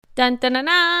Dun dun dun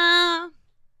dun.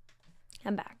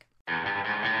 I'm back.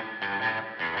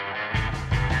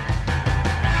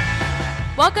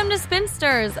 Welcome to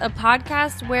Spinsters, a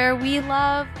podcast where we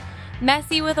love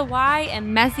messy with a Y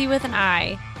and messy with an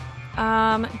I.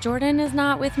 Jordan is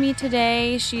not with me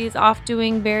today. She's off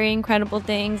doing very incredible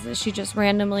things that she just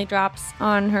randomly drops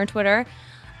on her Twitter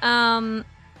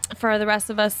for the rest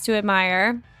of us to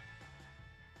admire.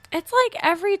 It's like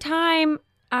every time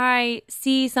I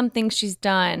see something she's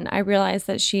done, I realize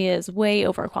that she is way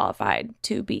overqualified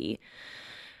to be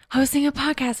hosting a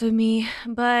podcast with me.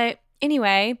 But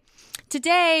anyway,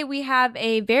 today we have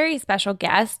a very special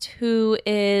guest who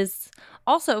is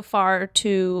also far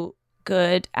too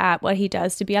good at what he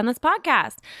does to be on this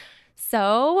podcast.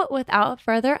 So without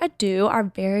further ado, our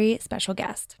very special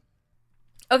guest.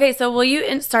 Okay, so will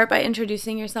you start by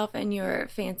introducing yourself and your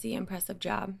fancy, impressive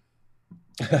job?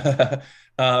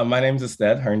 My name is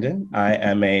Ested Herndon. I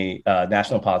am a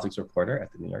national politics reporter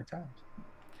at the New York Times.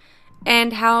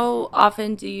 And how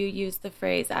often do you use the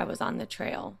phrase "I was on the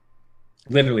trail"?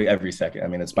 Literally every second. I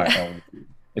mean, it's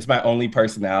my only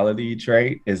personality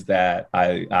trait is that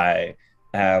I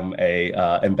am a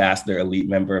ambassador elite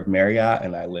member of Marriott,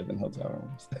 and I live in hotel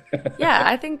rooms. Yeah,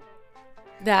 I think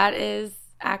that is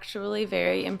actually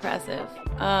very impressive.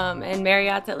 And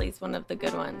Marriott's at least one of the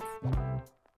good ones.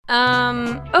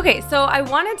 Okay, so I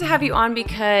wanted to have you on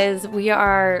because we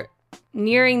are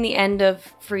nearing the end of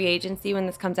free agency. When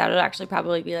this comes out, it'll actually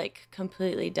probably be like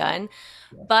completely done.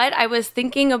 Yeah. But I was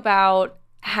thinking about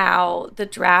how the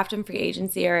draft and free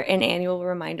agency are an annual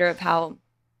reminder of how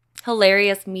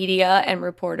hilarious media and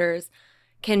reporters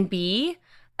can be.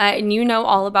 And you know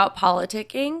all about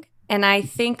politicking. And I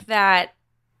think that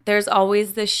there's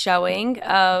always this showing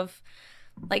of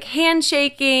like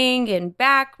handshaking and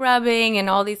back rubbing and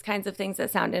all these kinds of things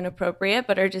that sound inappropriate,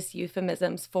 but are just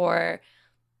euphemisms for,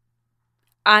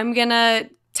 I'm going to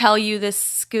tell you this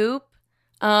scoop,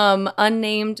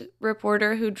 unnamed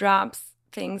reporter who drops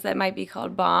things that might be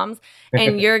called bombs,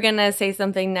 and you're going to say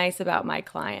something nice about my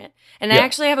client. And yeah. I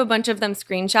actually have a bunch of them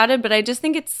screenshotted, but I just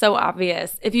think it's so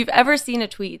obvious. If you've ever seen a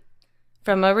tweet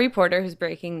from a reporter who's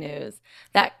breaking news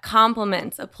that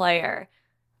compliments a player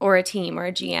or a team or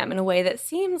a GM in a way that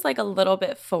seems like a little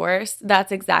bit forced,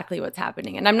 that's exactly what's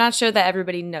happening. And I'm not sure that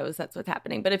everybody knows that's what's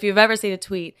happening. But if you've ever seen a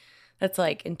tweet that's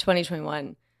like in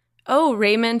 2021, oh,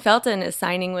 Raymond Felton is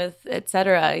signing with et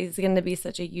cetera. He's going to be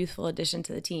such a youthful addition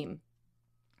to the team.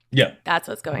 Yeah. That's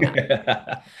what's going on.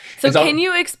 So can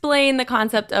you explain the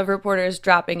concept of reporters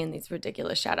dropping in these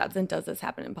ridiculous shout-outs? And does this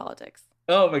happen in politics?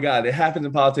 Oh my God, it happens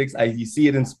in politics. You see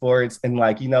it in sports, and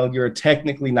like, you're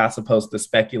technically not supposed to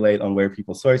speculate on where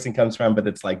people's sourcing comes from, but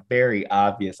it's like very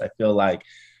obvious. I feel like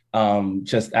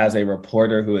just as a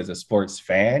reporter who is a sports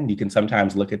fan, you can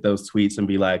sometimes look at those tweets and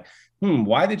be like,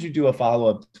 why did you do a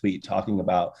follow-up tweet talking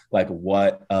about like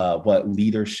what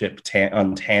leadership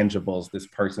intangibles this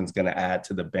person's going to add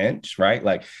to the bench, right?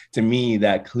 Like, to me,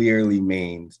 that clearly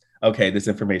means, okay, this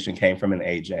information came from an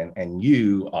agent and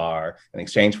you are, in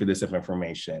exchange for this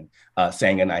information,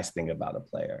 saying a nice thing about a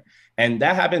player. And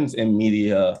that happens in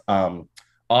media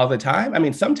all the time. I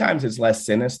mean, sometimes it's less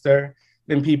sinister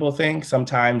than people think.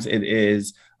 Sometimes it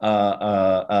is,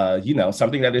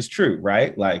 something that is true,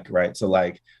 right?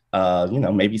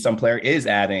 Maybe some player is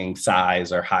adding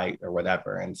size or height or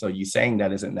whatever. And so you saying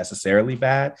that isn't necessarily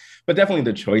bad, but definitely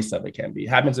the choice of it can be. It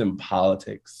happens in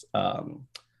politics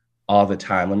all the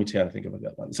time. Let me try to think of a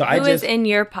good one. So Who is in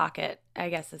your pocket, I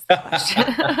guess is the question.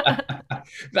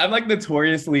 I'm like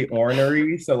notoriously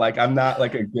ornery. So like, I'm not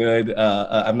like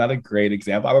I'm not a great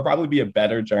example. I would probably be a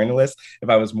better journalist if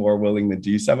I was more willing to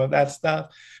do some of that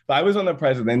stuff. But I was on the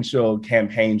presidential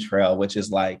campaign trail, which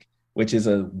is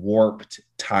a warped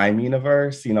time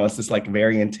universe. It's this like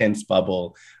very intense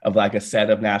bubble of like a set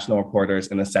of national reporters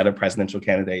and a set of presidential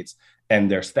candidates and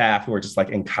their staff who are just like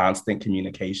in constant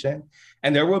communication.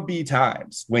 And there will be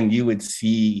times when you would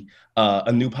see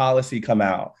a new policy come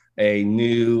out, a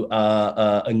new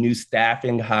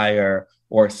staffing hire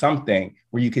or something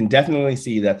where you can definitely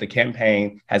see that the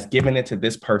campaign has given it to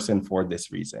this person for this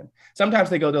reason. Sometimes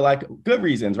they go to like good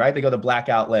reasons, right? They go to Black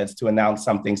outlets to announce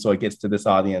something so it gets to this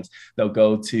audience. They'll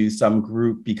go to some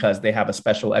group because they have a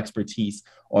special expertise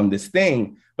on this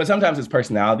thing. But sometimes it's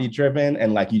personality driven.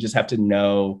 And like, you just have to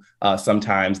know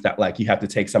sometimes that like you have to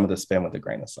take some of the spin with a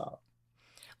grain of salt.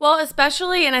 Well,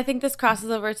 especially, and I think this crosses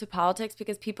over to politics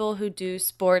because people who do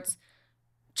sports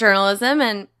journalism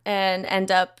and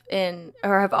end up in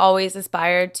or have always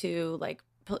aspired to like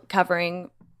covering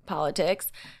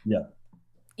politics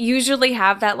usually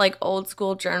have that like old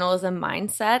school journalism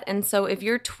mindset. And so if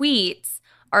your tweets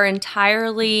are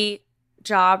entirely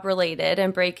job related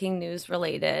and breaking news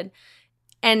related,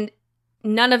 and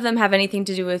none of them have anything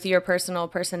to do with your personal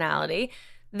personality,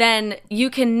 then you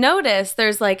can notice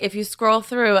there's like, if you scroll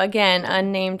through, again,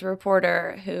 unnamed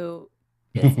reporter who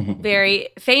is very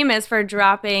famous for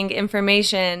dropping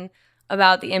information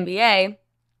about the NBA,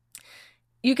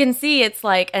 you can see it's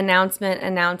like announcement,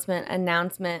 announcement,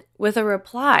 announcement with a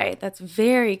reply that's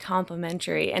very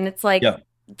complimentary. And it's like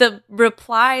the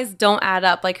replies don't add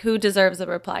up. Like, who deserves a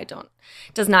reply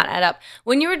does not add up.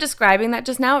 When you were describing that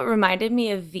just now, it reminded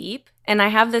me of Veep. And I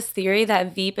have this theory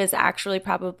that Veep is actually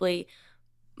probably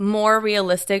more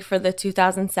realistic for the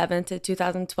 2007 to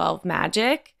 2012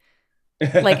 Magic,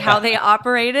 like how they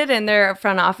operated in their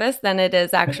front office, than it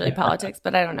is actually politics.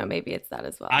 But I don't know, maybe it's that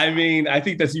as well. I mean, I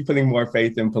think that's you putting more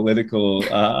faith in political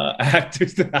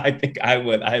actors than I think I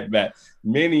would. I've met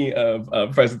many of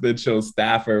presidential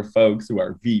staffer folks who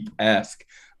are Veep-esque.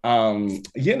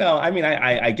 You know, I mean,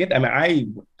 I get, I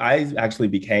mean, I actually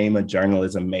became a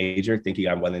journalism major thinking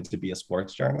I wanted to be a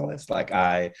sports journalist. Like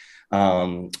I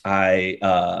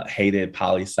hated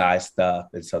poli-sci stuff.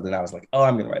 And so then I was like, oh,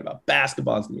 I'm going to write about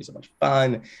basketball. It's going to be so much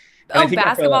fun. And oh,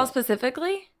 basketball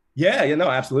specifically? Yeah, you know,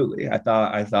 absolutely. I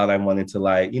thought I wanted to,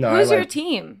 like, you know, who's your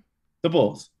team? The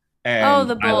Bulls. And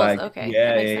the Bulls. Okay. Yeah,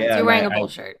 that makes sense. You're wearing a Bull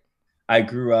shirt. I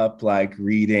grew up like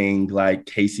reading like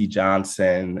Casey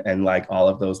Johnson and like all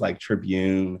of those like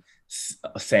Tribune,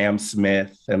 Sam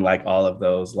Smith, and like all of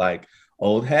those like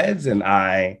old heads. And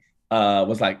I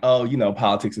was like, oh, you know,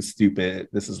 politics is stupid.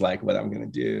 This is like what I'm going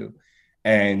to do.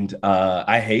 And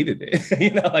I hated it. You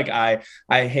know, like I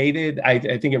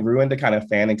think it ruined the kind of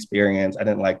fan experience. I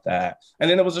didn't like that. And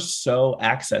then it was just so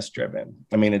access driven.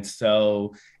 I mean, it's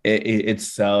so, you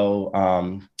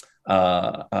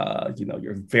know,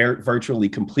 you're virtually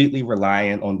completely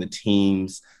reliant on the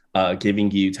teams giving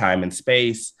you time and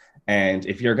space. And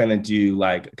if you're going to do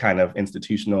like kind of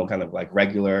institutional, kind of like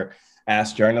regular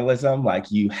ass journalism, like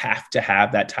you have to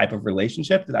have that type of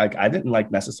relationship that I didn't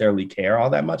like necessarily care all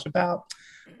that much about.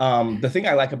 The thing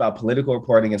I like about political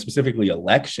reporting, and specifically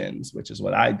elections, which is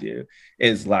what I do,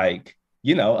 is like,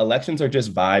 you know, elections are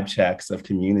just vibe checks of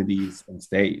communities and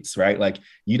states, right? Like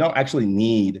you don't actually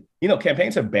need, you know,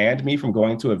 campaigns have banned me from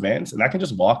going to events and I can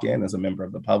just walk in as a member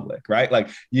of the public, right? Like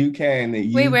you can.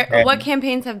 What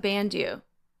campaigns have banned you?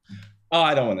 Oh,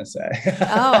 I don't want to say.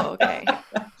 Oh, okay.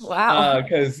 Wow.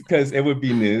 Because it would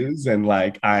be news, and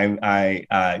like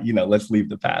you know, let's leave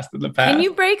the past in the past. Can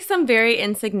you break some very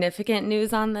insignificant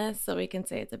news on this so we can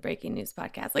say it's a breaking news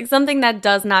podcast, like something that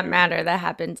does not matter that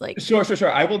happened? Like sure.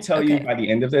 I will tell you by the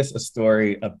end of this a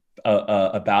story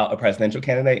about a presidential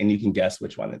candidate, and you can guess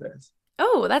which one it is.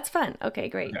 Oh, that's fun. Okay,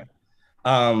 great. Okay.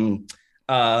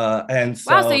 And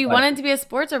so, wow, so you wanted to be a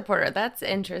sports reporter. That's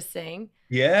interesting.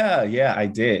 Yeah, I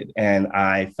did. And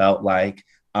I felt like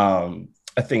a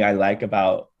thing I like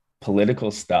about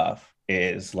political stuff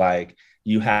is like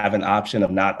you have an option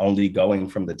of not only going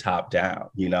from the top down,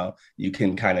 you know, you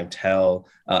can kind of tell,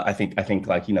 I think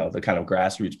like, you know, the kind of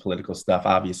grassroots political stuff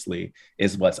obviously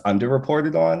is what's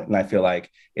underreported on. And I feel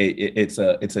like it's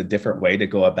a different way to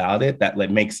go about it that like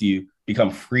makes you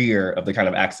become freer of the kind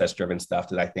of access driven stuff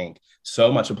that I think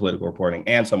so much of political reporting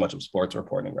and so much of sports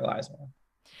reporting relies on.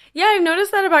 Yeah, I've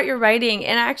noticed that about your writing,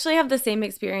 and I actually have the same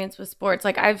experience with sports.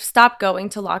 Like I've stopped going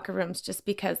to locker rooms just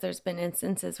because there's been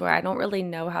instances where I don't really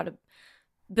know how to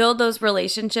build those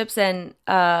relationships. And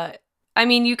I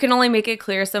mean, you can only make it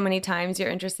clear so many times you're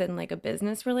interested in like a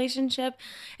business relationship.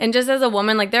 And just as a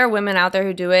woman, like there are women out there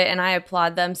who do it, and I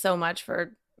applaud them so much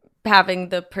for having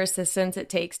the persistence it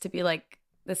takes to be like,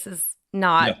 this is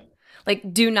not... Yeah.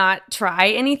 Like, do not try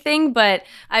anything. But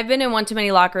I've been in one too many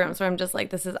locker rooms where I'm just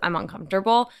like, I'm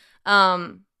uncomfortable.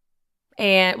 And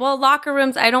well, locker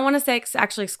rooms, I don't want to say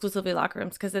actually exclusively locker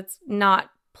rooms because it's not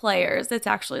players. It's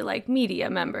actually like media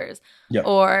members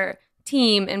or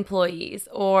team employees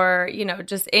or, you know,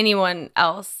 just anyone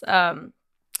else.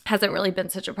 Hasn't really been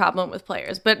such a problem with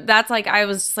players. But that's like, I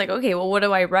was just like, okay, well, what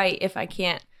do I write if I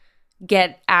can't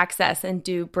get access and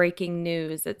do breaking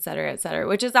news, et cetera,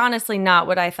 which is honestly not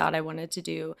what I thought I wanted to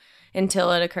do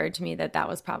until it occurred to me that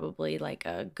was probably like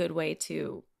a good way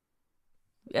to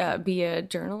be a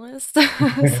journalist.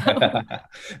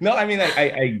 No, I mean,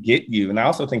 I get you. And I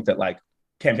also think that like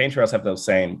campaign trails have those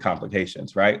same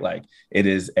complications, right? Like it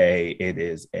is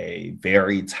a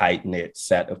very tight-knit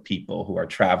set of people who are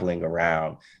traveling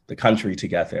around the country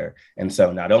together. And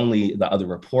so not only the other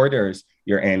reporters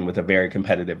you're in with a very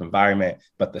competitive environment,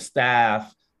 but the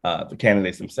staff, the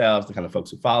candidates themselves, the kind of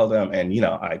folks who follow them. And, you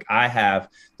know, like I have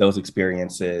those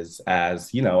experiences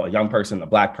as, you know, a young person, a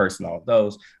Black person, all of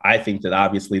those. I think that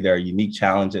obviously there are unique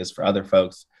challenges for other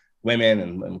folks women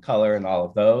and color and all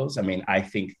of those. I mean, I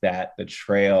think that the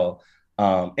trail,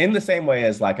 in the same way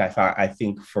as like I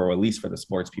think for at least for the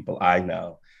sports people I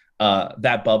know,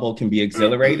 that bubble can be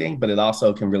exhilarating, but it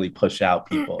also can really push out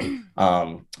people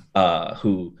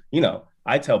who, you know,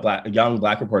 I tell young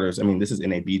black reporters, I mean, this is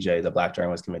NABJ, the Black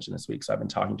Journalist Convention this week. So I've been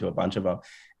talking to a bunch of them.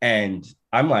 And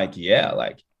I'm like, yeah,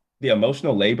 like the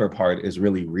emotional labor part is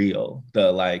really real.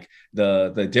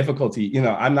 The difficulty, you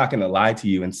know, I'm not going to lie to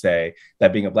you and say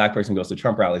that being a black person goes to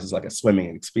Trump rallies is like a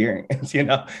swimming experience, you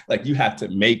know, like you have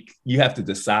to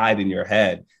decide in your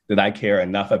head that I care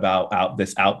enough about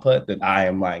this output that I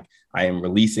am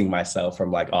releasing myself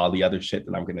from like all the other shit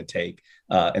that I'm going to take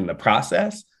in the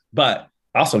process. But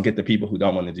also get the people who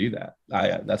don't want to do that.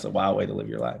 That's a wild way to live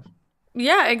your life.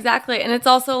 Yeah, exactly. And it's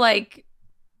also like,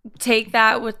 take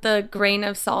that with the grain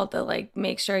of salt that like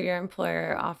make sure your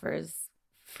employer offers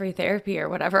free therapy or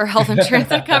whatever, health insurance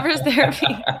that covers therapy.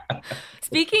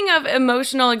 Speaking of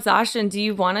emotional exhaustion, do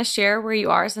you want to share where you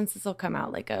are, since this will come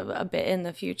out like a bit in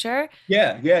the future?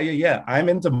 Yeah. I'm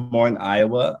in Des Moines,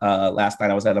 Iowa. Last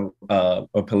night I was at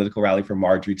a political rally for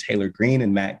Marjorie Taylor Greene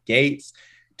and Matt Gaetz,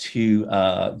 two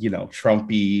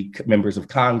Trumpy members of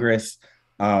Congress.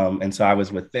 And so I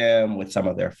was with them, with some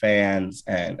of their fans,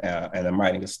 and I'm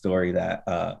writing a story that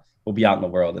will be out in the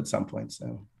world at some point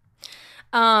soon.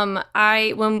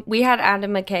 When we had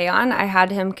Adam McKay on, I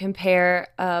had him compare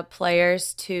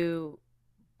players to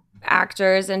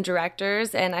actors and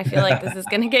directors, and I feel like this is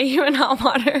going to get you in hot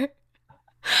water.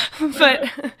 But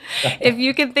if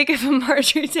you can think of a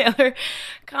Marjorie Taylor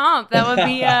comp, that would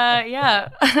be yeah.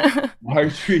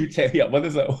 Marjorie Taylor. Yeah, what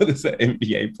is an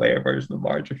NBA player version of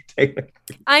Marjorie Taylor?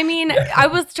 I mean, I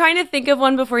was trying to think of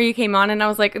one before you came on, and I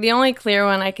was like, the only clear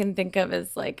one I can think of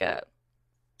is like a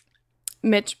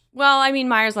Mitch. Well, I mean,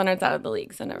 Myers Leonard's out of the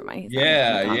league, so never mind.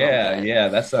 Yeah.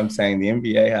 That's what I'm saying. The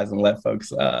NBA hasn't let folks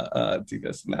do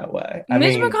this in that way.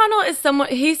 Mitch McConnell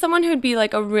is someone who'd be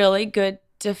like a really good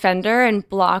defender and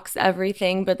blocks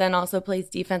everything, but then also plays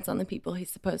defense on the people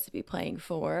he's supposed to be playing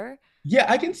for. Yeah,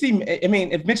 I can see. I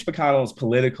mean, if Mitch McConnell's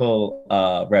political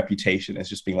reputation is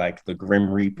just being like the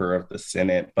Grim Reaper of the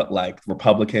Senate, but like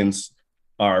Republicans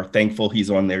are thankful he's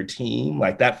on their team,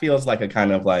 like that feels like a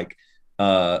kind of like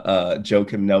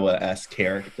Joakim Noah-esque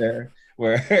character,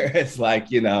 where it's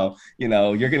like, you know,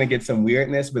 you're gonna get some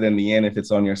weirdness, but in the end, if it's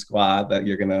on your squad, that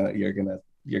you're gonna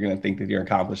think that you're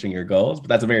accomplishing your goals. But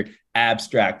that's a very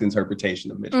abstract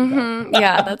interpretation of Mitch McConnell.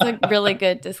 Yeah, that's a really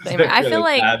good disclaimer. I feel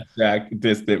like abstract,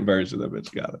 distant version of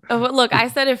Mitch McConnell. Oh, look, I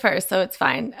said it first, so it's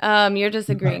fine. You're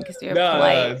disagreeing because you're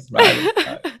polite. It's fine.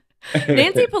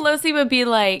 Nancy Pelosi would be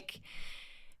like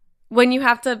when you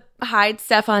have to hide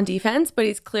Steph on defense, but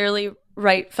he's clearly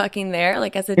right fucking there,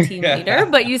 like as a team leader,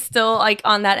 but you still like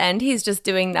on that end, he's just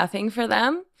doing nothing for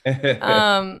them.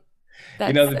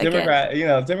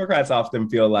 Democrats often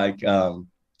feel like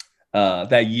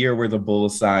that year where the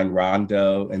Bulls signed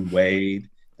Rondo and Wade,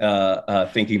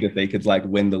 thinking that they could like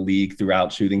win the league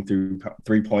throughout shooting through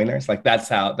 3-pointers. Like that's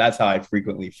how I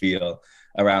frequently feel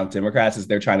around Democrats, is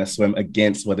they're trying to swim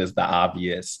against what is the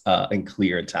obvious and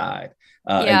clear tide.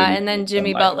 And then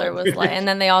Jimmy Butler was like, and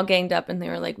then they all ganged up and they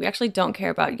were like, we actually don't care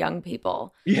about young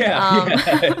people. Yeah,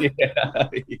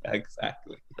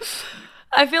 exactly.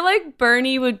 I feel like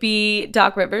Bernie would be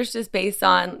Doc Rivers just based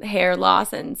on hair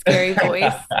loss and scary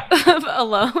voice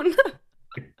alone.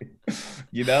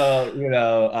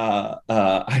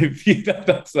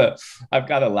 I've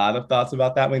got a lot of thoughts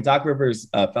about that. I mean, Doc Rivers,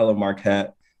 fellow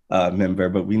Marquette member,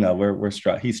 but we know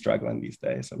he's struggling these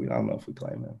days, so we don't know if we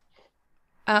claim him.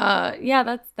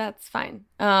 Yeah, that's fine.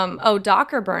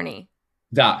 Doc or Bernie?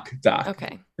 Doc.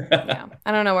 Okay. Yeah.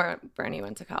 I don't know where Bernie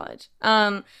went to college.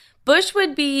 Bush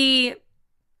would be.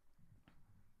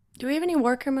 Do we have any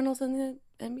war criminals in the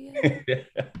NBA?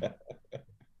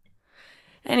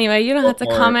 Anyway, you don't have to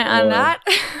comment on that.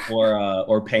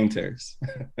 or painters.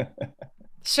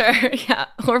 Sure, yeah.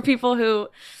 Or people who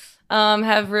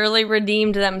have really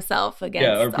redeemed themselves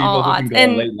against or people all who odds.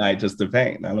 Can go late night just to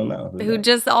paint. I don't know. Who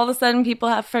just all of a sudden people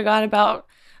have forgot about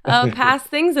past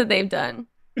things that they've done.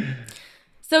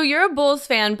 So you're a Bulls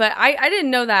fan, but I didn't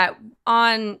know that.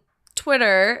 On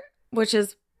Twitter, which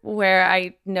is where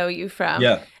I know you from.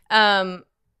 Yeah.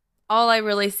 All I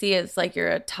really see is like you're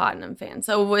a Tottenham fan.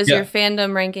 So was your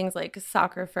fandom rankings like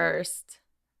soccer first?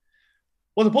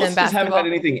 Well, the Bulls just haven't had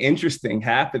anything interesting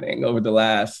happening over the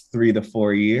last 3 to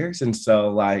 4 years. And so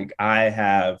like I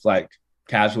have like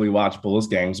casually watched Bulls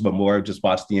games, but more just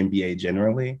watched the NBA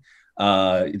generally.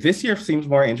 This year seems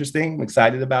more interesting. I'm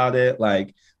excited about it.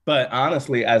 But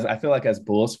honestly, as I feel like as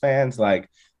Bulls fans, like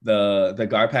the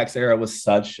Garpax era was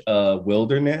such a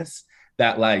wilderness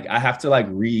that like I have to like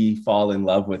re-fall in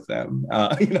love with them.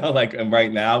 Like, and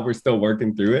right now we're still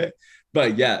working through it.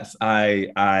 But yes,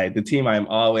 the team I'm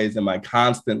always in my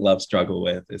constant love struggle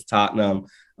with is Tottenham,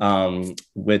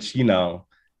 which,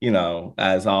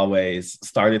 as always,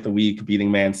 started the week beating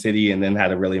Man City and then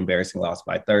had a really embarrassing loss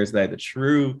by Thursday. The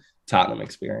true Tottenham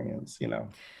experience.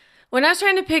 When I was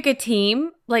trying to pick a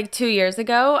team like 2 years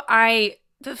ago, I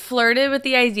flirted with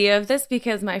the idea of this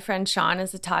because my friend Sean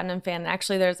is a Tottenham fan.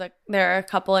 Actually, there are a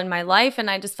couple in my life, and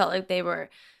I just felt like they were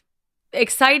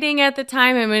exciting at the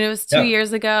time. I mean, it was 2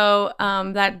 years ago.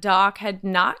 That doc had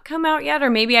not come out yet, or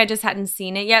maybe I just hadn't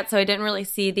seen it yet, so I didn't really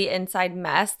see the inside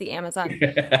mess, the Amazon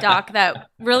doc that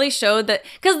really showed that,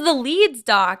 because the Leeds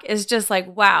doc is just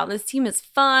like, wow, this team is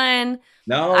fun.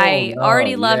 I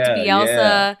already loved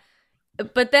Bielsa,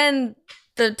 but then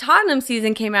the Tottenham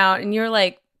season came out, and you're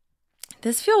like,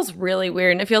 this feels really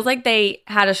weird. And it feels like they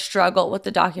had a struggle with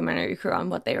the documentary crew on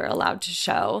what they were allowed to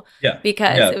show. Yeah.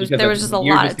 Because there was just a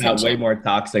lot of tension. Way more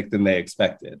toxic than they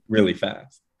expected really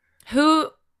fast.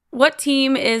 What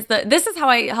team is this is how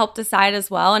I helped decide as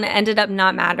well. And it ended up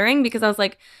not mattering because I was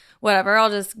like, whatever,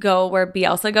 I'll just go where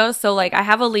Bielsa goes. So like I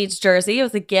have a Leeds jersey. It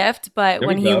was a gift, but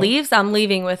when he leaves, I'm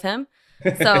leaving with him.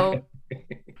 So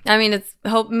I mean,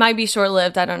 might be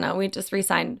short-lived. I don't know. We just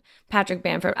re-signed Patrick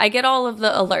Bamford. I get all of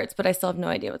the alerts, but I still have no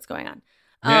idea what's going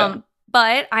on.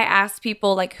 But I asked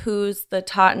people like, who's the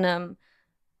Tottenham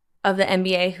of the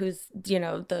NBA? Who's,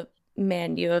 the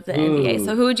Man U of the NBA?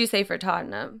 So who would you say for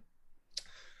Tottenham?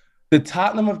 The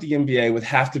Tottenham of the NBA would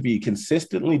have to be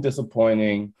consistently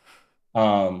disappointing.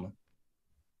 I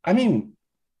mean,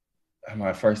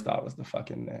 my first thought was the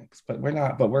fucking Knicks, but we're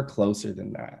not. But we're closer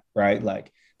than that, right?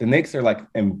 Like the Knicks are like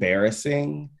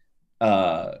embarrassing.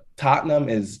 Tottenham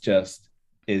is just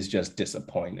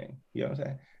disappointing. You know what I'm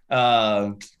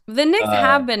saying? The Knicks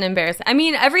have been embarrassing. I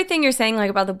mean, everything you're saying like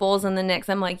about the Bulls and the Knicks,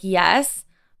 I'm like, yes,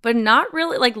 but not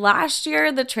really. Like last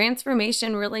year, the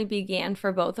transformation really began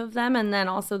for both of them, and then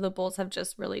also the Bulls have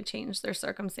just really changed their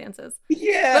circumstances.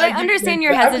 Yeah, but I understand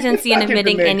your hesitancy in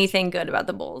admitting anything good about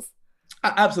the Bulls.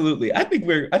 Absolutely. I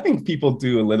think people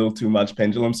do a little too much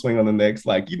pendulum swing on the Knicks.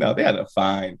 Like, they had a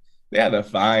fine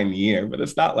year, but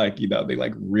it's not like, they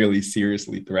like really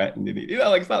seriously threatened it.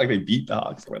 Like it's not like they beat the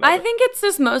Hawks or whatever. I think it's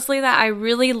just mostly that I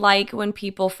really like when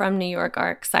people from New York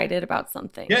are excited about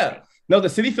something. Yeah. No, the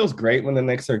city feels great when the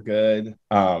Knicks are good.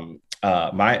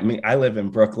 I live in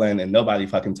Brooklyn and nobody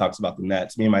fucking talks about the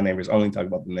Nets. Me and my neighbors only talk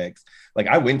about the Knicks. Like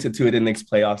I went to 2 of the Knicks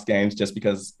playoffs games just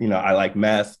because, I like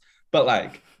mess, but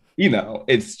like,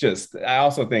 it's just, I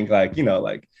also think like,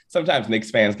 like sometimes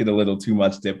Knicks fans get a little too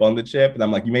much dip on the chip. And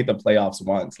I'm like, you made the playoffs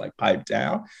once, like pipe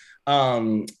down.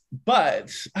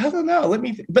 But I don't know.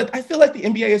 But I feel like the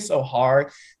NBA is so hard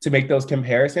to make those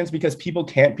comparisons because people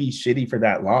can't be shitty for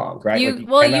that long, right?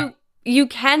 You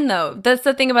can though. That's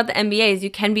the thing about the NBA is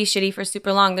you can be shitty for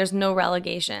super long. There's no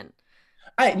relegation.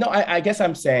 I guess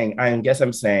I'm saying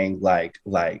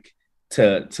like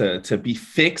to be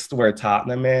fixed where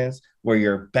Tottenham is, where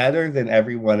you're better than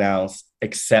everyone else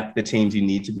except the teams you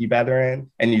need to be better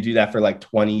in, and you do that for like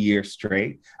 20 years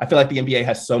straight. I feel like the NBA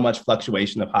has so much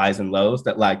fluctuation of highs and lows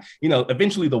that like,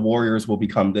 eventually the Warriors will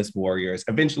become this Warriors.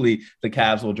 Eventually the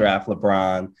Cavs will draft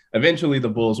LeBron. Eventually the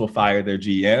Bulls will fire their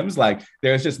GMs. Like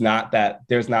there's not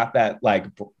that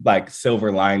like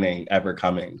silver lining ever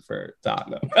coming for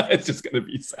Tottenham. It's just going to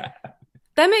be sad.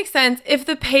 That makes sense. If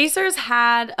the Pacers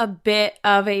had a bit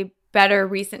of a better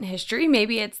recent history,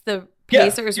 maybe it's the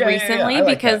Pacers recently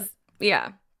because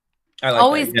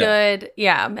always good.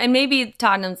 Yeah. And maybe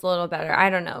Tottenham's a little better. I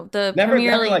don't know. The never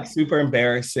Premier League, like super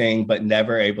embarrassing, but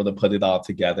never able to put it all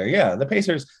together. Yeah. The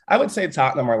Pacers, I would say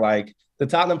Tottenham are like the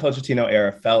Tottenham Pochettino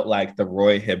era felt like the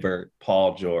Roy Hibbert,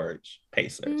 Paul George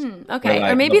Pacers.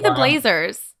 Okay. Or maybe LeBron, the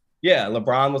Blazers. Yeah.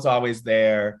 LeBron was always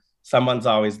there. Someone's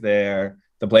always there.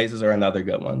 The Blazers are another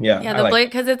good one. Yeah. Yeah,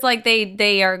 because it's like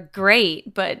they are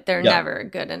great, but they're never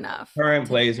good enough. Current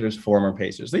Blazers, former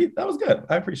Pacers. That was good.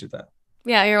 I appreciate that.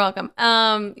 Yeah, you're welcome.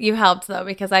 You helped though,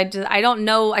 because I don't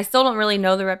know. I still don't really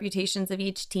know the reputations of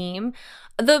each team.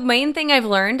 The main thing I've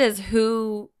learned is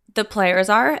who the players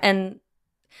are, and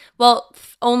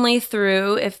only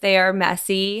through if they are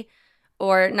messy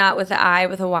or not with an I,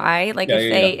 with a Y. Like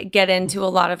if they get into a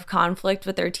lot of conflict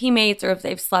with their teammates or if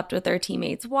they've slept with their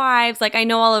teammates' wives. Like I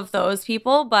know all of those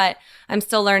people, but I'm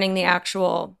still learning the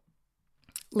actual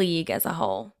league as a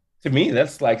whole. To me,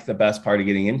 that's like the best part of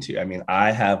getting into. I mean,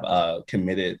 I have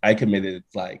committed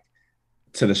like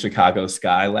to the Chicago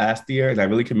Sky last year, and I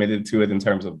really committed to it in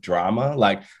terms of drama.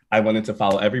 Like I wanted to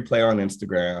follow every player on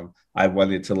Instagram. I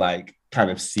wanted to like kind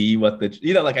of see what the,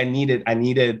 like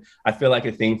I feel like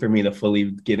a thing for me to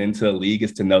fully get into a league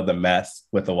is to know the mess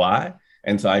with a Y.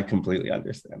 And so I completely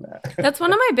understand that. That's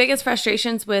one of my biggest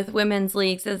frustrations with women's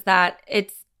leagues is that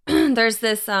it's there's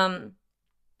this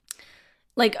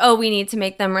like, oh, we need to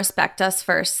make them respect us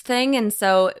first thing. And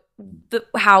so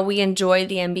how we enjoy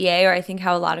the NBA, or I think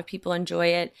how a lot of people enjoy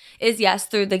it, is yes,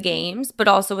 through the games, but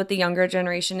also with the younger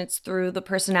generation, it's through the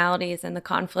personalities and the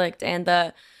conflict and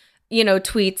the,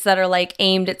 tweets that are like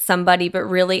aimed at somebody, but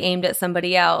really aimed at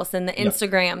somebody else, and the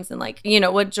Instagrams and like,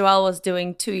 what Joelle was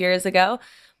doing 2 years ago.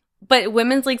 But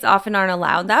women's leagues often aren't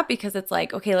allowed that because it's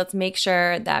like, okay, let's make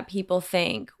sure that people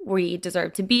think we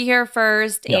deserve to be here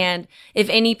first. Yeah. And if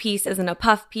any piece isn't a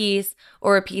puff piece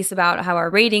or a piece about how our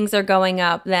ratings are going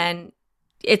up, then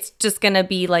it's just going to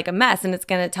be like a mess. And it's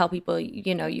going to tell people,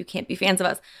 you can't be fans of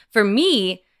us. For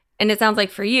me, and it sounds like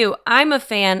for you, I'm a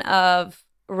fan of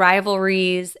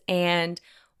rivalries and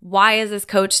why is this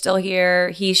coach still here?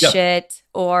 He's shit.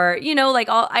 Or, like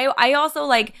I also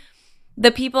like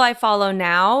the people I follow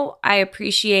now, I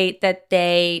appreciate that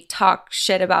they talk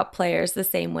shit about players the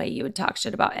same way you would talk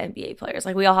shit about NBA players.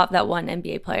 Like we all have that one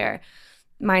NBA player.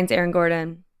 Mine's Aaron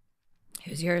Gordon.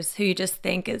 Who's yours? Who you just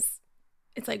think it's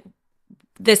like,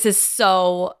 this is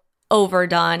so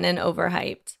overdone and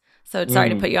overhyped. So sorry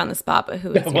to put you on the spot, but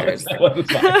who is yours?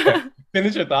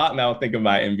 Finish your thought and I'll think of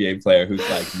my NBA player who's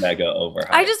like mega overhyped.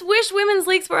 I just wish women's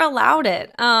leagues were allowed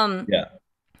it.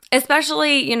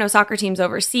 Especially, soccer teams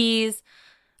overseas.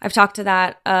 I've talked to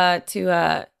that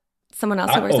to someone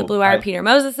else who wears the Blue Wire, Peter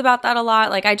Moses, about that a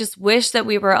lot. Like, I just wish that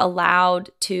we were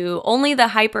allowed to, only the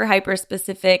hyper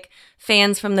specific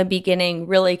fans from the beginning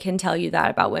really can tell you that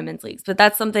about women's leagues. But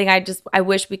that's something I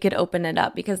wish we could open it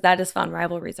up because that is fun.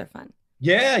 Rivalries are fun.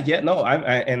 Yeah, no,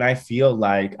 I feel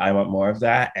like I want more of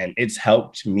that, and it's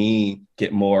helped me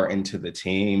get more into the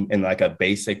team in like a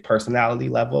basic personality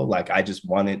level. Like, I just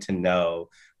wanted to know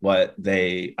what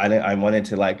I wanted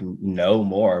to like know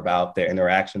more about their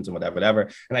interactions and whatever.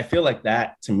 And I feel like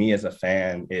that to me as a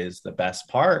fan is the best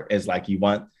part, is like you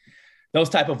want those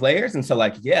type of layers. And so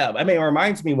like, yeah, I mean, it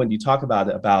reminds me when you talk about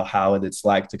it, about how it's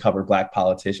like to cover Black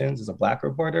politicians as a Black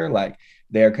reporter, like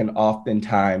there can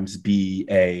oftentimes be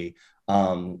a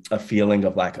feeling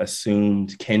of like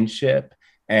assumed kinship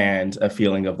and a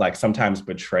feeling of like sometimes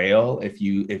betrayal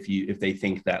if they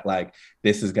think that like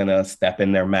this is gonna step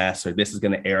in their mess or this is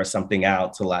gonna air something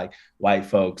out to like white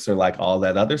folks or like all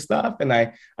that other stuff. And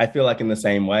I feel like in the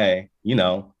same way,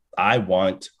 I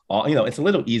want all, it's a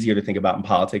little easier to think about in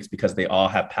politics because they all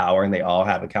have power and they all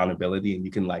have accountability and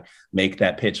you can like make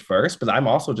that pitch first. But I'm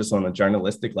also just on a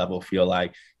journalistic level feel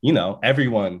like,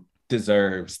 everyone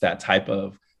deserves that type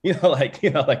of, like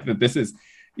that this is,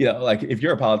 like if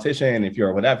you're a politician, if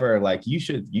you're whatever, like you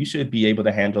should be able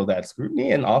to handle that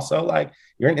scrutiny. And also like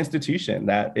you're an institution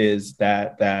that is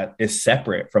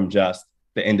separate from just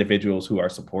the individuals who are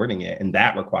supporting it. And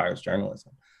that requires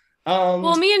journalism.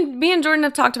 Well, me and Jordan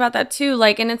have talked about that too.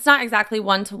 Like, and it's not exactly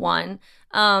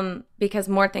 1-to-1 because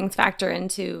more things factor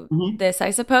into this,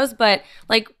 I suppose. But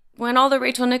like when all the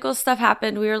Rachel Nichols stuff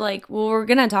happened, we were like, well, we're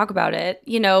going to talk about it,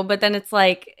 but then it's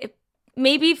like,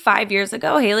 maybe 5 years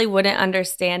ago, Haley wouldn't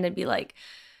understand and be like,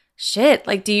 shit,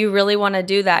 like, do you really want to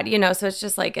do that? So it's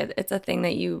just like, it's a thing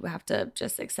that you have to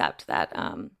just accept that,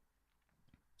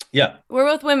 we're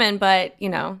both women, but,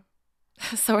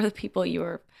 so are the people you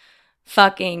were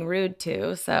fucking rude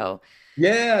to. So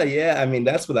yeah. I mean,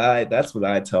 that's what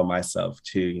I tell myself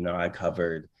too. I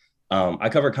covered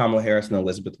Kamala Harris and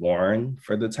Elizabeth Warren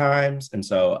for the Times. And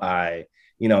so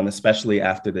and especially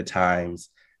after the Times,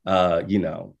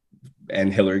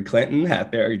 and Hillary Clinton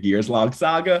had their years-long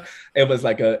saga. It was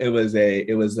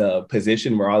a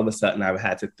position where all of a sudden I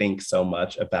had to think so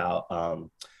much about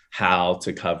how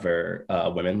to cover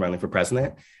women running for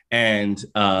president. And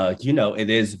it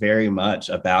was very much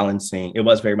a balancing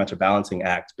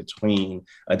act between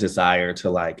a desire to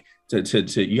like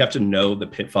to you have to know the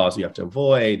pitfalls you have to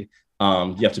avoid.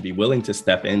 You have to be willing to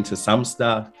step into some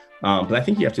stuff. But I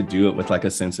think you have to do it with like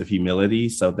a sense of humility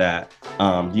so that,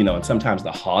 and sometimes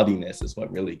the haughtiness is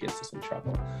what really gets us in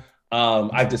trouble.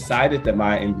 I've decided that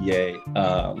my NBA,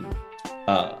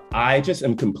 I just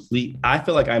am complete. I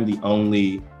feel like I'm the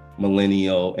only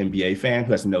millennial NBA fan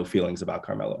who has no feelings about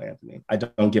Carmelo Anthony. I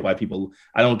don't get why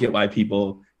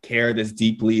people care this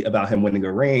deeply about him winning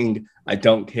a ring. I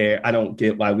don't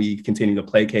get why we continue to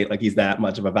placate like he's that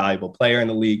much of a valuable player in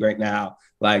the league right now.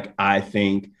 Like, I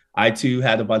think I too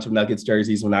had a bunch of Nuggets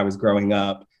jerseys when I was growing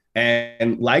up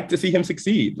and like to see him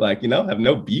succeed, like, have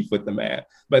no beef with the man.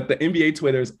 But the NBA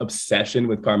Twitter's obsession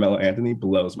with Carmelo Anthony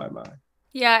blows my mind.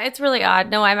 Yeah, it's really odd.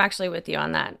 No, I'm actually with you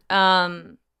on that.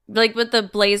 Like with the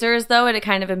Blazers, though, it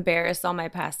kind of embarrassed all my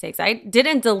past takes. I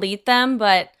didn't delete them,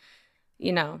 but,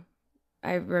 you know,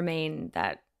 I remain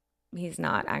that he's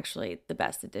not actually the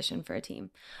best addition for a team.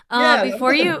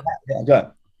 Before you... Yeah, go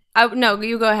ahead. No,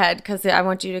 you go ahead because I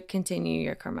want you to continue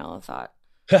your Carmelo thought.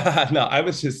 No, I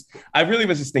really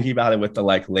was just thinking about it with the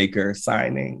like Laker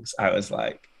signings. I was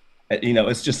like,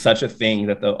 it's just such a thing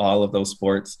that all of those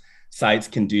sports sites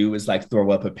can do is like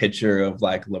throw up a picture of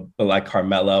like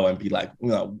Carmelo and be like,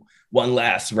 one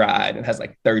last ride, and has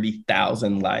like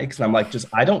 30,000 likes. And I'm like,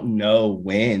 I don't know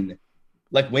when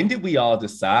did we all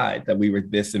decide that we were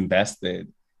this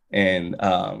invested? And,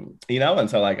 and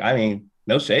so like, I mean,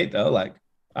 no shade though. Like,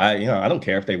 I don't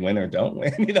care if they win or don't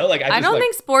win. I don't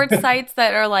think sports sites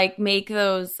that are like make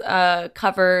those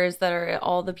covers that are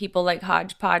all the people like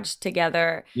hodgepodge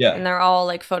together. Yeah. And they're all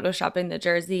like photoshopping the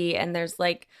jersey and there's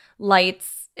like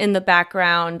lights in the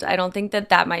background. I don't think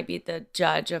that might be the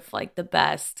judge of like the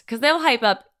best because they'll hype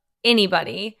up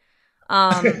anybody.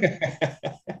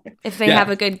 If they have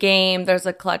a good game, there's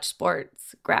a Clutch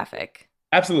Sports graphic.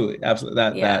 Absolutely.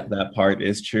 That part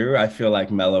is true. I feel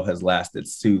like Melo has lasted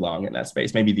too long in that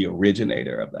space. Maybe the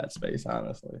originator of that space,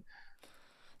 honestly.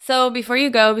 So before you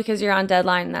go, because you're on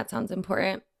deadline and that sounds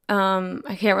important,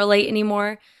 I can't relate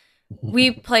anymore.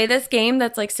 We play this game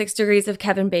that's like 6 degrees of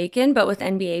Kevin Bacon, but with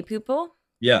NBA people.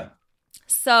 Yeah.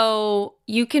 So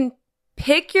you can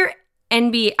pick your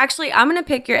NBA. Actually, I'm going to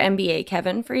pick your NBA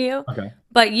Kevin for you. Okay.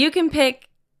 But you can pick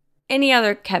any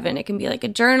other Kevin. It can be like a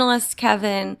journalist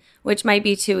Kevin, which might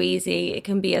be too easy. It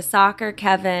can be a soccer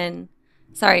Kevin.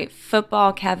 Sorry,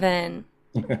 football Kevin.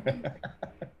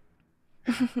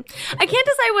 I can't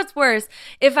decide what's worse.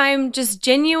 If I'm just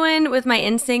genuine with my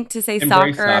instinct to say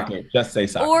soccer. Just say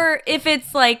soccer. Or if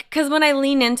it's like, because when I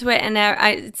lean into it and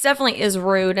it definitely is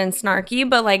rude and snarky,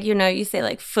 but like, you say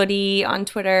like footy on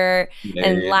Twitter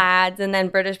and lads, and then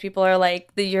British people are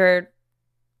like,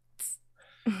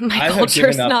 my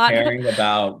culture's not caring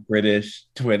about British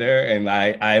Twitter, and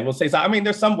I will say so. I mean,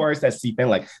 there's some words that seep in.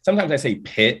 Like sometimes I say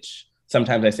pitch,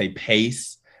 sometimes I say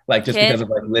pace, like just because of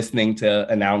like listening to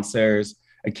announcers.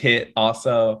 A kit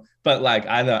also, but like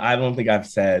I don't think I've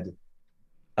said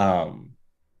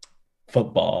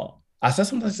football. I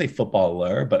sometimes say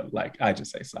footballer, but like I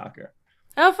just say soccer.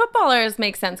 Oh, footballers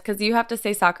make sense because you have to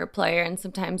say soccer player, and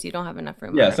sometimes you don't have enough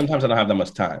room. Yeah, sometimes I don't have that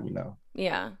much time.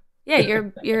 Yeah. Yeah,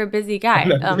 you're a busy guy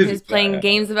who's playing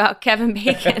games about Kevin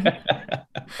Bacon.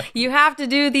 You have to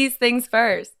do these things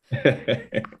first.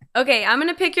 Okay, I'm going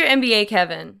to pick your NBA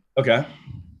Kevin. Okay.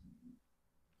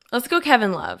 Let's go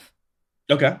Kevin Love.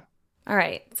 Okay. All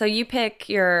right. So you pick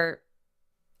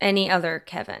any other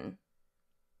Kevin.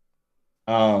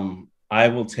 I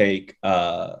will take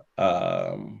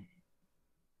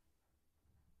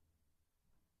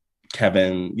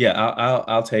Kevin. Yeah,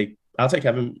 I'll take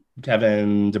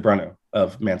Kevin De Bruyne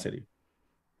of Man City.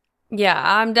 Yeah,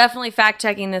 I'm definitely fact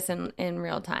checking this in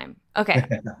real time. Okay,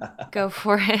 go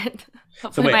for it.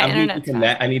 So wait,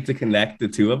 I need to connect the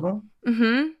two of them.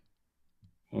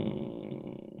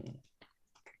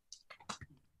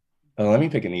 Oh, let me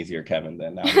pick an easier Kevin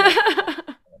then. Now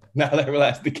that I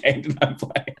realize the game that I'm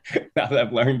playing, now that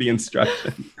I've learned the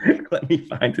instructions, let me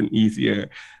find an easier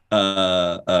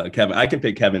Kevin. I can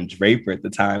pick Kevin Draper at the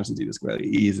Times and do this really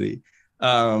easy.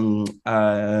 Kevin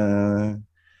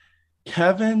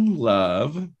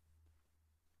Love.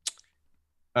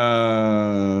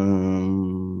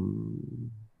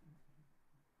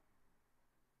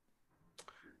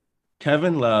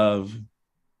 Kevin Love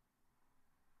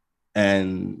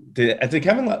and did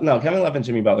Kevin Love? No, Kevin Love and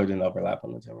Jimmy Butler didn't overlap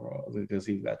on the Timberwolves because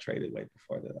he got traded way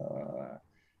before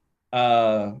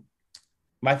that.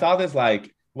 My thought is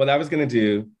like what I was gonna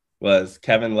do was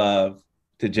Kevin Love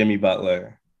to Jimmy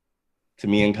Butler to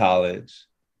me in college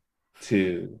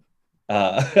to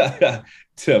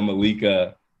to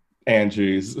Malika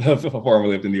Andrews, who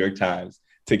formerly lived in the New York Times,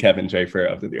 to Kevin Draper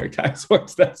of the New York Times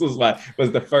Sports. That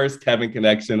was the first Kevin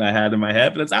connection I had in my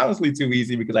head, but it's honestly too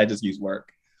easy because I just use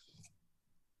work.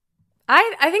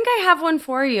 I think I have one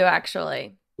for you,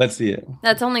 actually. Let's see it.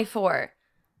 That's only 4.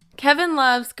 Kevin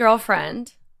Love's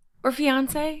girlfriend or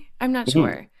fiance? I'm not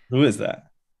sure. Who is that?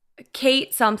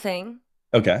 Kate something.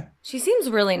 Okay. She seems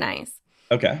really nice.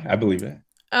 Okay, I believe it.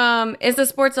 Is a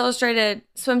Sports Illustrated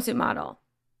swimsuit model.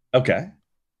 Okay.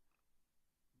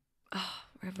 Oh,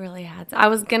 I really had to. I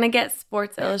was going to get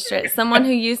Sports Illustrated. Someone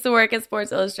who used to work at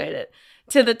Sports Illustrated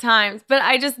to the Times, but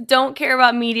I just don't care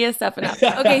about media stuff enough.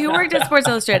 Okay, who worked at Sports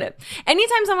Illustrated?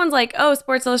 Anytime someone's like, oh,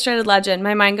 Sports Illustrated legend,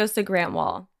 my mind goes to Grant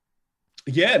Wall.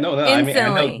 Yeah, no. Instantly. I mean,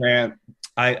 I know Grant.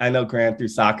 I know Grant through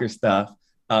soccer stuff.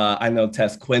 I know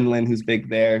Tess Quinlan, who's big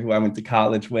there, who I went to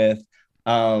college with.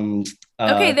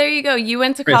 Okay, there you go. You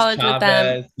went to Chris college with them,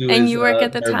 Chavez, who and is you work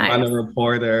at the their Times. runner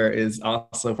reporter, is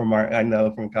also from I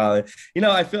know from college.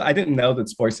 I feel I didn't know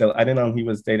that I didn't know he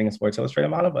was dating a Sports Illustrated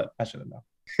model, but I should have known.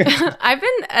 I've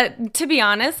been, to be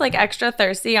honest, like extra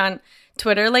thirsty on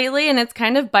Twitter lately, and it's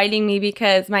kind of biting me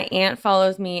because my aunt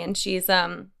follows me, and she's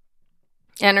in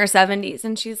her 70s,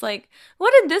 and she's like,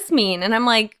 "What did this mean?" And I'm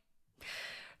like,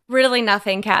 "Really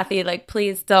nothing, Kathy. Like,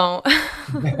 please don't,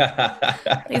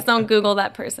 please don't Google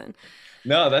that person."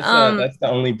 No, that's the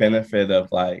only benefit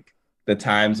of like the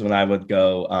times when I would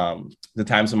go, the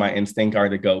times when my instinct are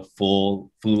to go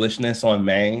full foolishness on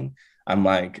Maine. I'm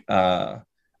like, I'm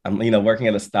working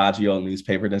at a stodgy old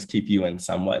newspaper, just keep you in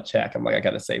somewhat check. I'm like, I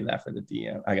gotta save that for the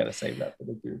DM. I gotta save that for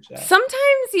the group chat.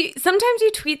 Sometimes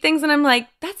you tweet things and I'm like,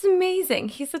 that's amazing.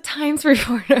 He's a Times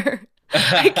reporter.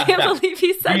 I can't believe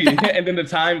he said that. And then the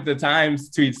Times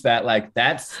tweets that like,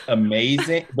 that's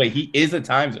amazing. Wait, he is a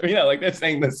Times, like they're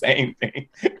saying the same thing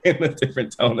in a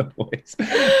different tone of voice.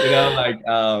 Like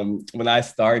when I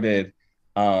started,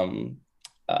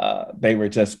 they were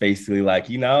just basically like,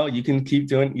 you can keep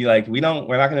doing, we're not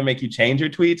going to make you change your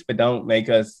tweets, but don't make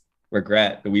us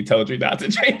regret that we told you not to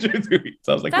change your tweets.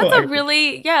 So I was like, that's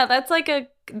that's like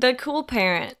the cool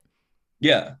parent.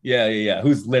 Yeah. Who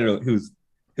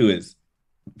is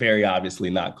very obviously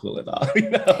not cool at all.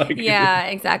 Yeah,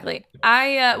 exactly.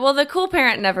 The cool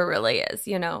parent never really is,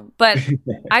 but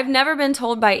I've never been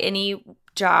told by any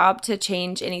job to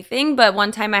change anything. But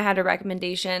one time I had a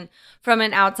recommendation from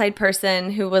an outside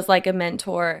person who was like a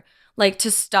mentor, like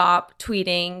to stop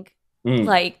tweeting,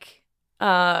 like,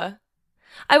 I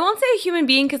won't say a human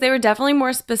being because they were definitely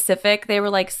more specific. They were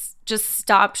like, just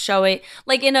stop showing,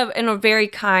 like in a very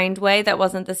kind way. That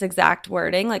wasn't this exact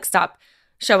wording, like stop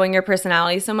showing your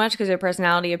personality so much because your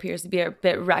personality appears to be a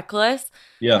bit reckless.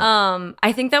 Yeah.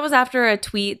 I think that was after a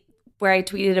tweet where I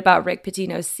tweeted about Rick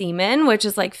Pitino's semen, which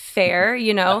is like fair,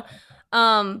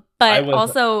 but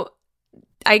also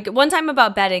one time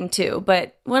about betting too,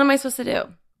 but what am I supposed to do?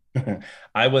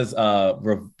 I was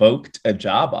revoked a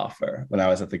job offer when I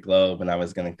was at the Globe and I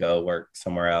was going to go work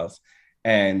somewhere else.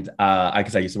 And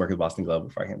because I used to work at Boston Globe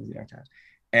before I came to the New York Times.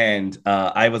 And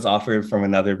I was offered from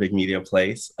another big media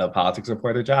place a politics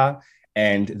reporter job.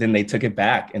 And then they took it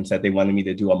back and said they wanted me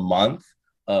to do a month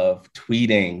of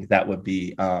tweeting that would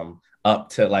be up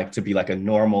to be like a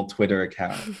normal Twitter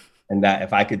account. And that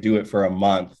if I could do it for a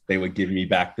month, they would give me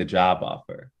back the job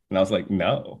offer. And I was like,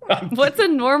 no. What's a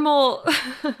normal,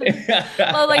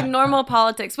 well, like normal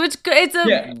politics, which it's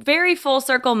a very full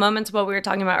circle moment to what we were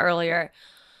talking about earlier.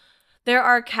 There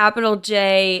are capital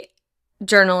J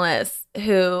journalists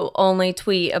who only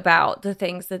tweet about the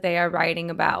things that they are writing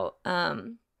about.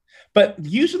 But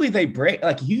usually they break,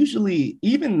 usually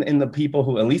even in the people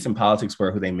who, at least in politics,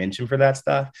 who they mention for that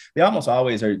stuff, they almost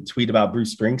always tweet about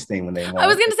Bruce Springsteen when they want. I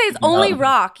was going to say it's only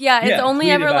rock. Yeah, it's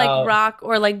only ever like rock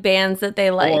or like bands that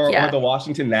they like. Or the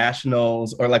Washington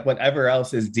Nationals or like whatever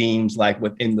else is deemed like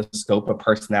within the scope of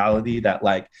personality that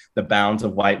like the bounds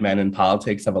of white men in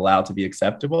politics have allowed to be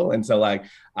acceptable. And so like,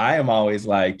 I am always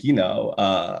like,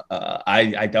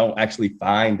 I don't actually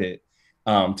find it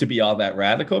to be all that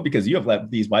radical because you have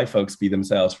let these white folks be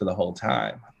themselves for the whole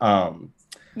time.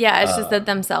 It's just that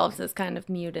themselves is kind of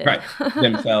muted. Right.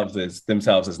 themselves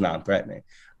is non-threatening.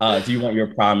 Do you want your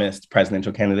promised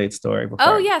presidential candidate story?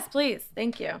 Yes, please.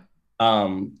 Thank you.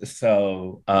 This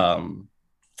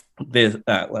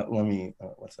let me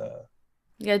what's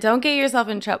don't get yourself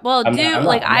in trouble. Well,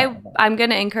 I'm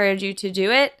going to encourage you to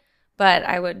do it, but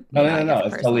I would no.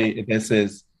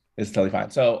 It's totally fine.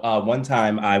 So one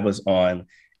time I was in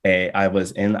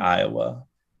Iowa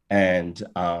and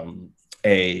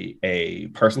a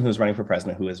person who's running for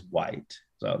president who is white,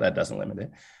 so that doesn't limit it,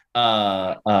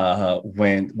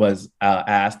 was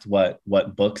asked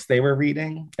what books they were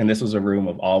reading. And this was a room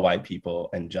of all white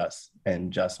people and just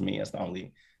me as the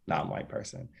only non-white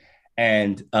person.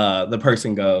 And the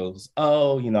person goes,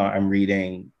 I'm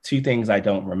reading Two Things I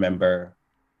Don't Remember.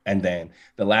 And then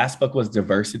the last book was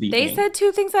Diversity. They said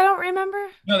two things I don't remember?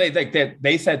 No,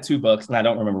 they said two books, and I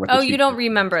don't remember what you don't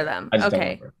remember them. I just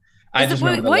okay. Don't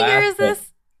remember. What year is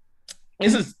this?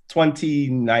 This is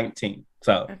 2019.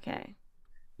 So okay.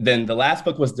 Then the last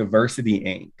book was Diversity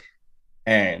Inc.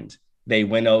 And they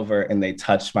went over and they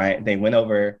grabbed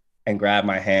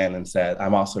my hand and said,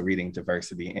 I'm also reading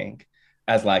Diversity Inc.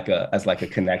 as like a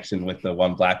connection with the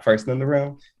one Black person in the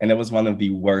room. And it was one of the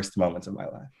worst moments of my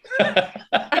life.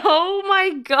 Oh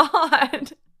my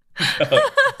God. So,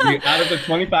 out of the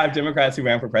 25 Democrats who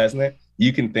ran for president,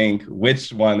 you can think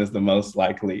which one is the most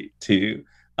likely to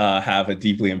have a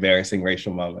deeply embarrassing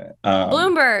racial moment.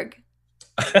 Bloomberg.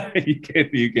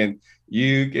 You can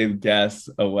You can guess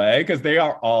away because they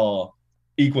are all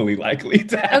equally likely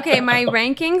to have. Okay, my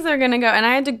rankings are gonna go, and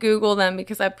I had to Google them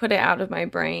because I put it out of my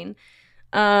brain.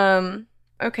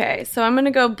 Okay, so I'm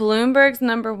gonna go Bloomberg's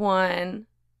number one.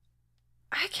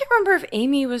 I can't remember if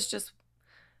Amy was just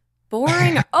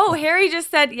boring. Oh, Harry just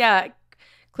said, yeah,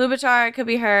 Klobuchar, it could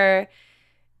be her.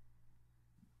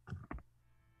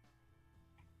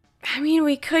 I mean,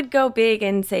 we could go big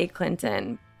and say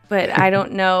Clinton, but I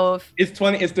don't know if It's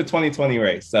the 2020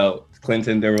 race. So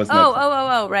Clinton, there was no.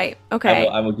 Oh, right. Okay.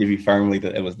 I will give you firmly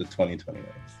that it was the 2020 race.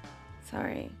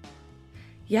 Sorry.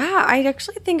 Yeah, I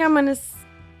actually think I'm gonna.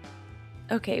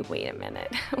 Okay, wait a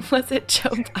minute. Was it Joe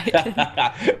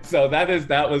Biden? So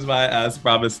that was my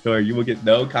promise story. You will get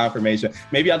no confirmation.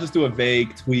 Maybe I'll just do a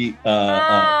vague tweet.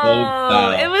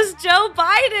 It was Joe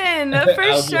Biden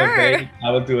for sure.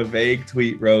 I will do a vague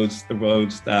tweet road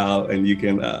style, and you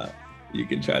can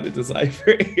try to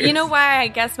decipher. You know why I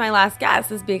guess my last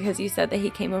guess is because you said that he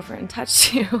came over and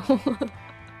touched you.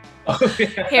 Oh,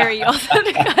 yeah. Harry, you also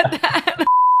got that.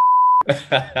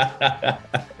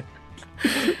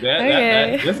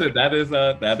 Listen,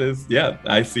 that is yeah.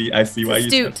 I see why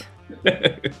you. All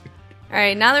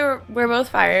right, now that we're both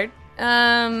fired,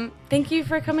 thank you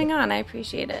for coming on. I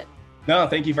appreciate it. No,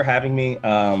 thank you for having me.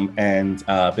 And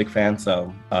big fan.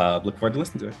 So look forward to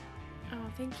listening to it.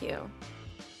 Oh, thank you.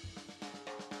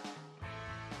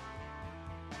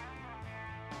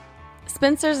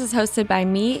 Spencer's is hosted by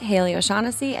me, Haley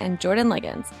O'Shaughnessy, and Jordan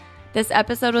Liggins. This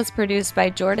episode was produced by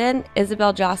Jordan,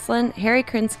 Isabel Jocelyn, Harry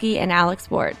Krinsky, and Alex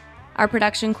Ward. Our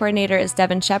production coordinator is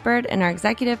Devin Shepard, and our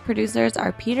executive producers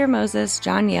are Peter Moses,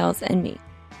 John Yales, and me.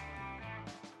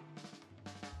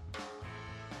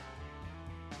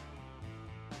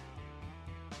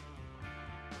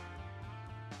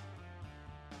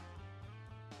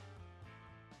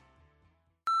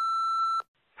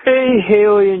 Hey,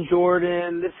 Haley and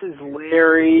Jordan. This is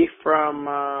Larry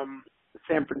from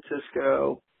San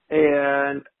Francisco,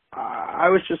 and I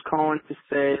was just calling to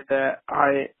say that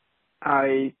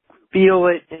I feel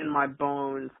it in my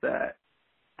bones that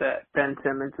Ben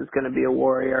Simmons is going to be a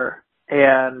Warrior,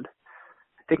 and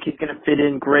I think he's going to fit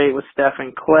in great with Steph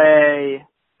and Clay.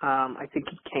 I think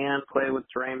he can play with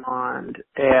Draymond,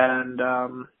 and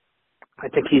I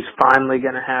think he's finally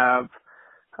going to have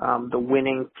the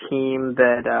winning team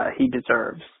that he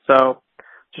deserves. So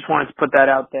just wanted to put that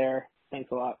out there.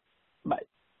 Thanks a lot. Bye.